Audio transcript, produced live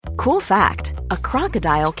Cool fact, a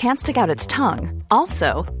crocodile can't stick out its tongue.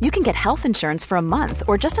 Also, you can get health insurance for a month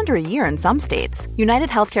or just under a year in some states. United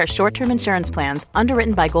Healthcare short-term insurance plans,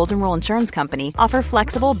 underwritten by Golden Rule Insurance Company, offer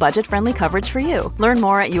flexible, budget-friendly coverage for you. Learn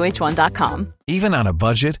more at uh1.com. Even on a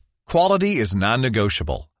budget, quality is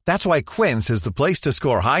non-negotiable. That's why Quince is the place to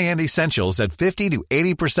score high-end essentials at 50 to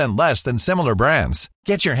 80% less than similar brands.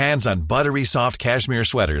 Get your hands on buttery soft cashmere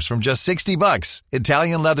sweaters from just $60,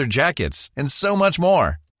 Italian leather jackets, and so much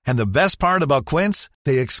more. And the best part about Quince,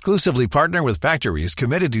 they exclusively partner with factories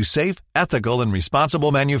committed to safe, ethical, and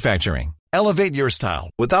responsible manufacturing. Elevate your style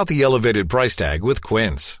without the elevated price tag with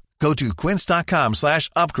Quince. Go to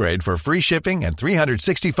quince.com/upgrade for free shipping and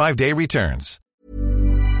 365-day returns.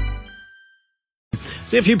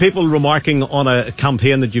 See a few people remarking on a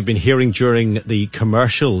campaign that you've been hearing during the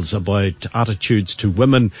commercials about attitudes to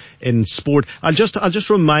women in sport. I'll just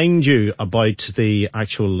remind you about the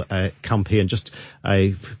actual campaign.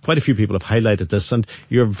 Quite a few people have highlighted this, and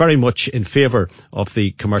you're very much in favour of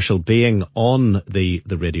the commercial being on the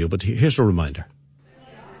radio. But here's a reminder.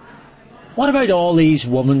 What about all these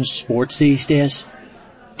women's sports these days?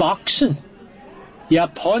 Boxing. You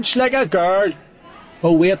punch like a girl.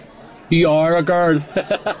 Oh wait. You are a girl.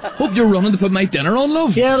 Hope you're running to put my dinner on,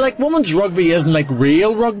 love. Yeah, like women's rugby isn't like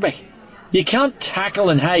real rugby. You can't tackle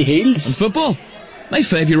in high heels. And football? My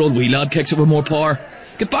 5-year-old wee lad kicks it with more power.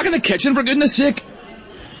 Get back in the kitchen, for goodness sake.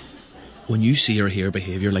 When you see or hear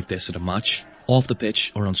behaviour like this at a match, off the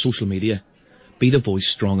pitch or on social media, be the voice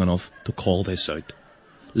strong enough to call this out.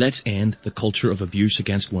 Let's end the culture of abuse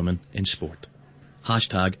against women in sport.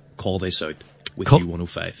 Hashtag call this out. With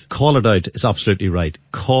U105. Call it out is absolutely right.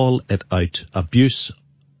 Call it out. Abuse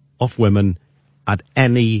of women at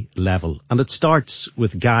any level. And it starts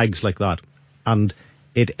with gags like that. And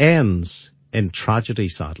it ends in tragedy,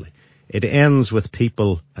 sadly. It ends with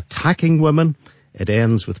people attacking women. It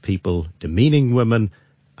ends with people demeaning women.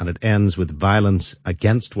 And it ends with violence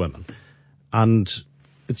against women. And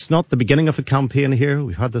it's not the beginning of a campaign here.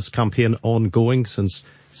 We've had this campaign ongoing since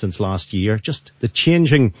last year, just the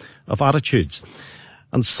changing of attitudes.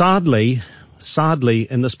 And sadly,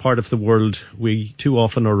 in this part of the world, we too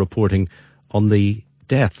often are reporting on the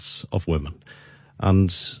deaths of women. And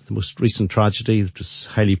the most recent tragedy that was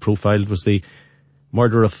highly profiled was the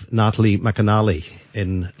murder of Natalie McAnally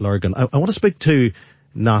in Lurgan. I want to speak to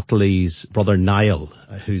Natalie's brother Niall,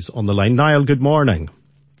 who's on the line. Niall, good morning.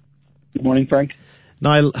 Good morning, Frank.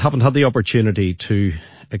 Niall, haven't had the opportunity to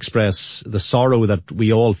express the sorrow that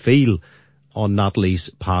we all feel on Natalie's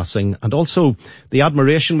passing, and also the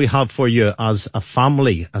admiration we have for you as a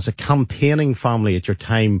family, as a campaigning family at your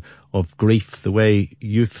time of grief, the way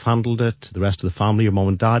you've handled it, the rest of the family, your mum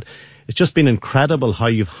and dad. It's just been incredible how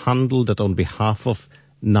you've handled it on behalf of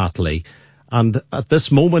Natalie. And at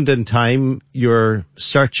this moment in time, you're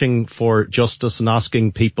searching for justice and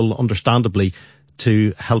asking people, understandably,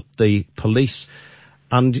 to help the police.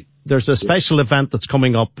 And there's a special event that's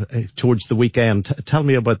coming up towards the weekend. Tell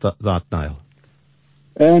me about that, Niall.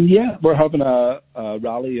 Yeah, we're having a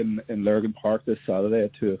rally in Lurgan Park this Saturday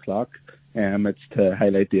at 2:00. It's to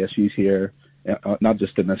highlight the issues here, not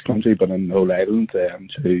just in this country, but in the whole island,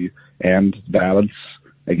 to end violence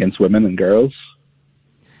against women and girls.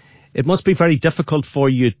 It must be very difficult for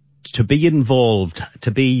you to be involved,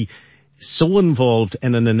 to be so involved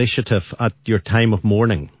in an initiative at your time of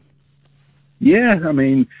mourning. Yeah, I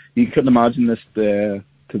mean, you couldn't imagine this to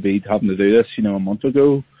be having to do this, a month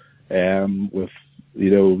ago, with,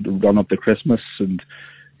 the run up to Christmas, and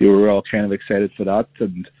we were all kind of excited for that,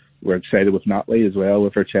 and we're excited with Natalie as well,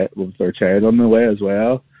 with her child on the way as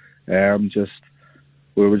well. We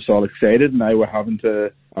were just all excited, and now we're having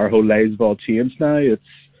to. Our whole lives have all changed now.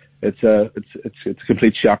 It's a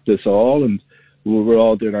complete shock to us all, and we're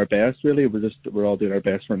all doing our best. Really, we're all doing our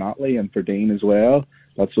best for Natalie and for Dean as well.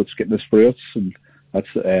 That's what's getting us through it, and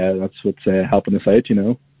that's what's helping us out.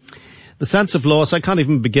 The sense of loss, I can't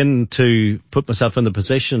even begin to put myself in the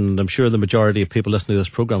position, and I'm sure the majority of people listening to this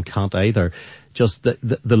programme can't either, just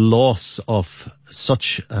the loss of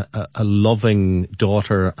such a loving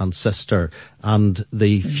daughter and sister, and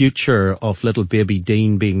the future of little baby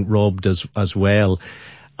Dean being robbed as well.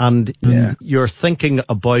 And you're thinking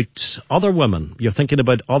about other women, you're thinking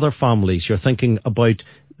about other families, you're thinking about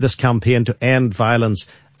this campaign to end violence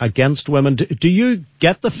against women. Do you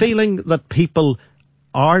get the feeling that people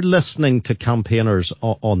are listening to campaigners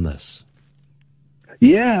on this?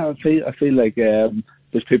 Yeah, I feel like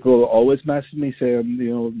there's people always messaging me saying,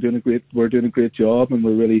 we're doing a great job, and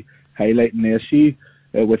we're really highlighting the issue,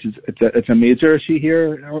 which is it's a major issue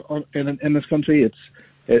here in this country.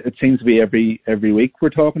 It seems to be every week we're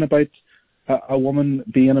talking about a woman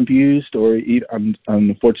being abused, and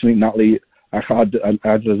unfortunately, Natalie had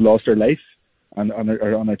lost her life and on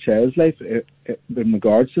her child's life in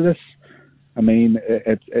regards to this. I mean,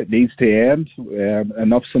 it needs to end.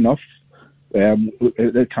 Enough's enough.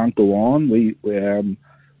 It can't go on.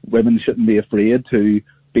 Women shouldn't be afraid to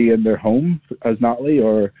be in their home as Natalie,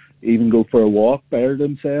 or even go for a walk by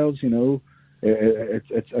themselves. You know,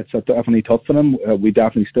 it's definitely tough for them. We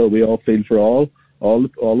all feel for all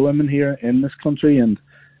the women here in this country, and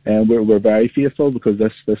we're very faithful because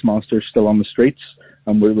this monster's still on the streets,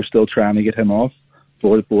 and we're still trying to get him off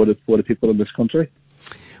for the people in this country.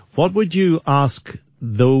 What would you ask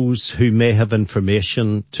those who may have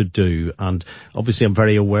information to do? And obviously I'm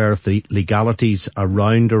very aware of the legalities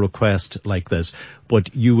around a request like this,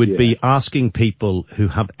 but you would be asking people who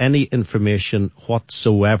have any information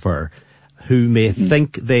whatsoever, who may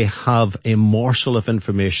think they have a morsel of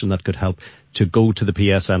information that could help, to go to the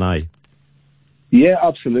PSNI. Yeah,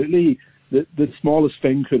 absolutely. The smallest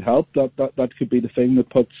thing could help. That could be the thing that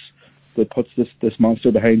puts this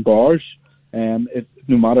monster behind bars.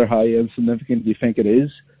 No matter how insignificant you think it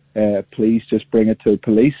is, please just bring it to the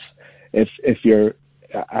police. I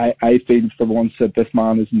feel for once that this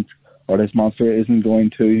man this monster isn't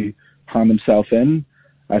going to hand himself in.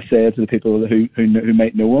 I say to the people who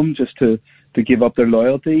might know him, just to give up their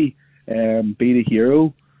loyalty, be the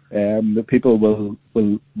hero. The people will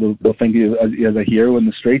think you as a hero in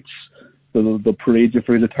the streets. They'll parade you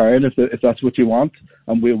through the town if that's what you want,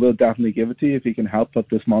 and we will definitely give it to you if you can help put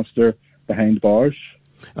this monster behind bars.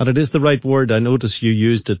 And it is the right word. I notice you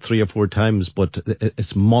used it 3 or 4 times, but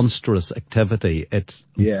it's monstrous activity. It's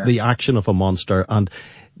the action of a monster, and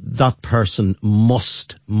that person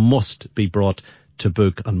must be brought to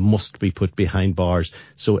book and must be put behind bars.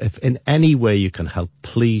 So if in any way you can help,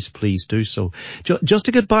 please do so. Just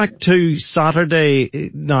to get back to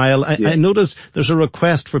Saturday, Niall, I notice there's a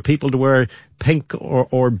request for people to wear pink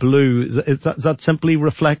or blue. Does that simply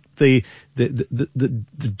reflect the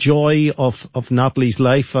joy of Natalie's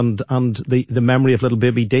life and the memory of little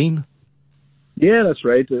baby Dean? Yeah, that's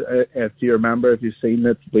right. If you remember, if you've seen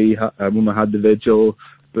it, when we had the vigil,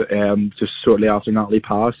 just shortly after Natalie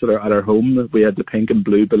passed at our home, we had the pink and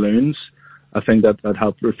blue balloons. I think that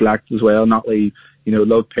helped reflect as well. Natalie,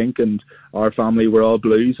 loved pink, and our family were all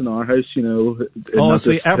blues in our house. It's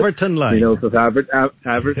the Everton line. With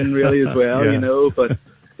Everton really as well. Yeah. But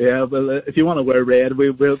if you want to wear red,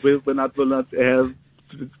 we'll not put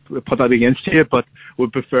that against you, but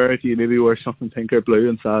would prefer if you maybe wear something pink or blue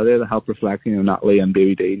on Saturday to help reflect, Natalie and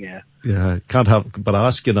baby Dean. Yeah, can't help but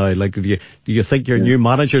ask you now, like, do you think your new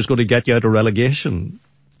manager is going to get you out of relegation?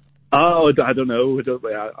 Oh, I don't know.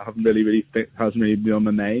 I haven't really hasn't really been on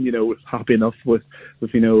my mind. Happy enough with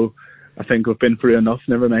I think we've been through enough.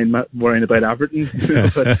 Never mind worrying about Everton.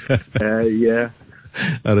 But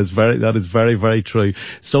That is very, very true.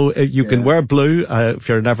 So you can wear blue if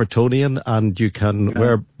you're an Evertonian, and you can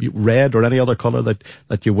wear red or any other colour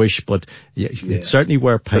that you wish, but you certainly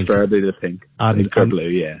wear pink. Preferably the pink. Pink or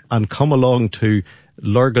blue, And come along to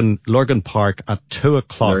Lurgan Park at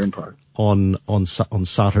 2:00 on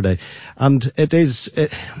Saturday. And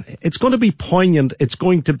it's going to be poignant. It's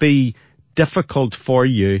going to be difficult for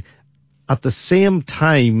you. At the same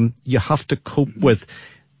time, you have to cope with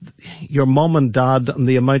your mum and dad and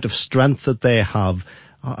the amount of strength that they have.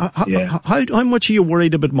 How much are you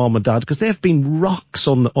worried about mum and dad? Because they've been rocks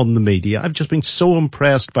on the media. I've just been so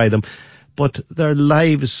impressed by them, but their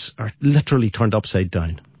lives are literally turned upside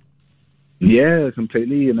down. Yeah,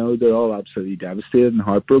 completely. They're all absolutely devastated and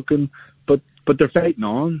heartbroken, but they're fighting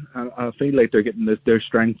on. I feel like they're getting their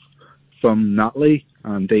strength from Natalie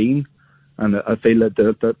and Dean, and I feel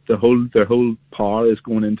that their whole power is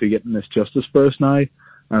going into getting this justice for us now.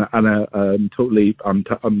 And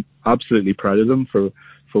I'm absolutely proud of them for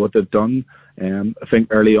what they've done. I think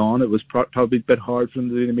early on it was probably a bit hard for them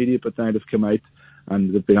to do the media, but now they've come out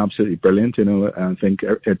and they've been absolutely brilliant. And I think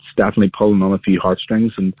it's definitely pulling on a few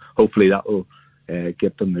heartstrings, and hopefully that will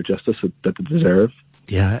get them their justice that they deserve.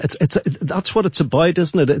 Yeah, that's what it's about,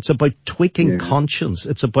 isn't it? It's about tweaking conscience.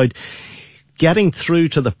 It's about getting through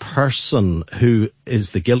to the person who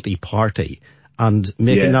is the guilty party and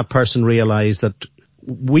making that person realise that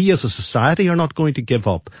we as a society are not going to give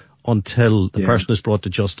up until the person is brought to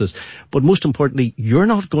justice. But most importantly, you're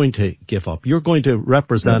not going to give up. You're going to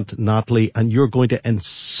represent Natalie, and you're going to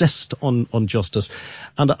insist on justice.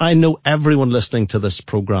 And I know everyone listening to this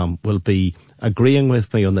programme will be agreeing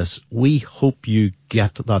with me on this. We hope you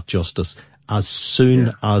get that justice as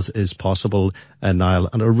soon as is possible, Niall.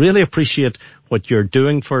 And I really appreciate what you're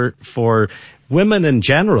doing for women in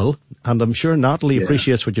general, and I'm sure Natalie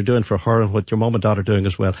appreciates what you're doing for her and what your mum and dad are doing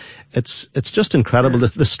as well. It's just incredible.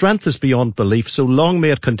 The strength is beyond belief. So long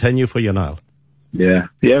may it continue for you, Niall. Yeah.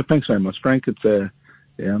 Thanks very much, Frank. It's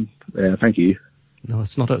thank you. No,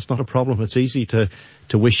 it's not a problem. It's easy to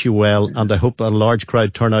wish you well, and I hope a large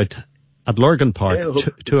crowd turn out at Lurgan Park,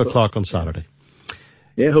 2 o'clock on Saturday.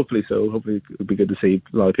 Yeah, hopefully so. Hopefully it'll be good to see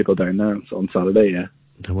a lot of people down there on Saturday. Yeah.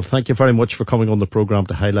 Well, thank you very much for coming on the programme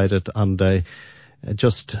to highlight it, and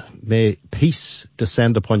just may peace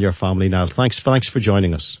descend upon your family, Niall. Thanks for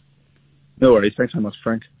joining us. No worries. Thanks very much,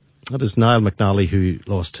 Frank. That is Niall McNally, who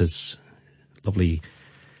lost his lovely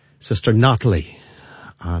sister Natalie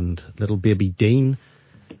and little baby Dean,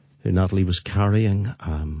 who Natalie was carrying.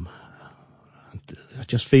 I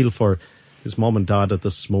just feel for his mum and dad at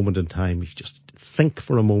this moment in time. You just think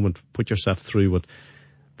for a moment, put yourself through what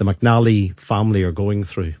the McNally family are going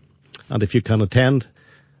through. And if you can attend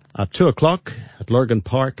at 2 o'clock at Lurgan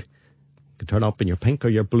Park, you can turn up in your pink or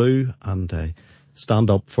your blue and stand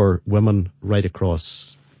up for women right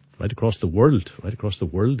across the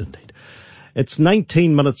world indeed. It's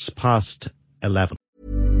 19 minutes past 11.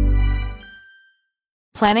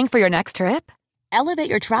 Planning for your next trip? Elevate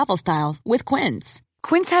your travel style with Quince.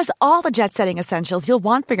 Quince has all the jet-setting essentials you'll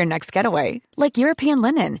want for your next getaway, like European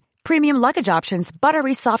linen, premium luggage options,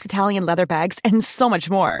 buttery soft Italian leather bags, and so much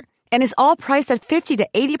more. And is all priced at 50 to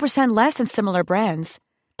 80% less than similar brands.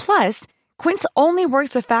 Plus, Quince only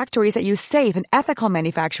works with factories that use safe and ethical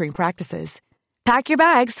manufacturing practices. Pack your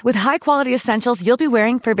bags with high-quality essentials you'll be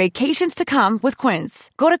wearing for vacations to come with Quince.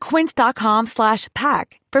 Go to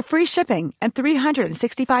quince.com/pack for free shipping and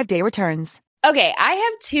 365-day returns. Okay, I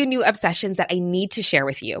have two new obsessions that I need to share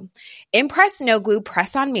with you. Impress No Glue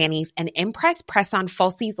Press-On Manis and Impress Press-On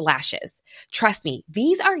Falsies Lashes. Trust me,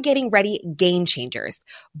 these are getting ready game changers.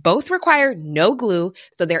 Both require no glue,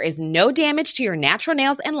 so there is no damage to your natural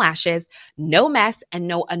nails and lashes, no mess, and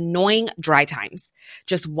no annoying dry times.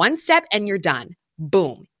 Just one step and you're done.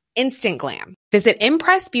 Boom. Instant glam. Visit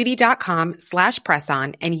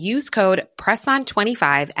impressbeauty.com/presson and use code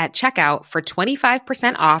PRESSON25 at checkout for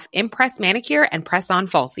 25% off Impress Manicure and Press-On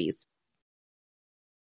Falsies.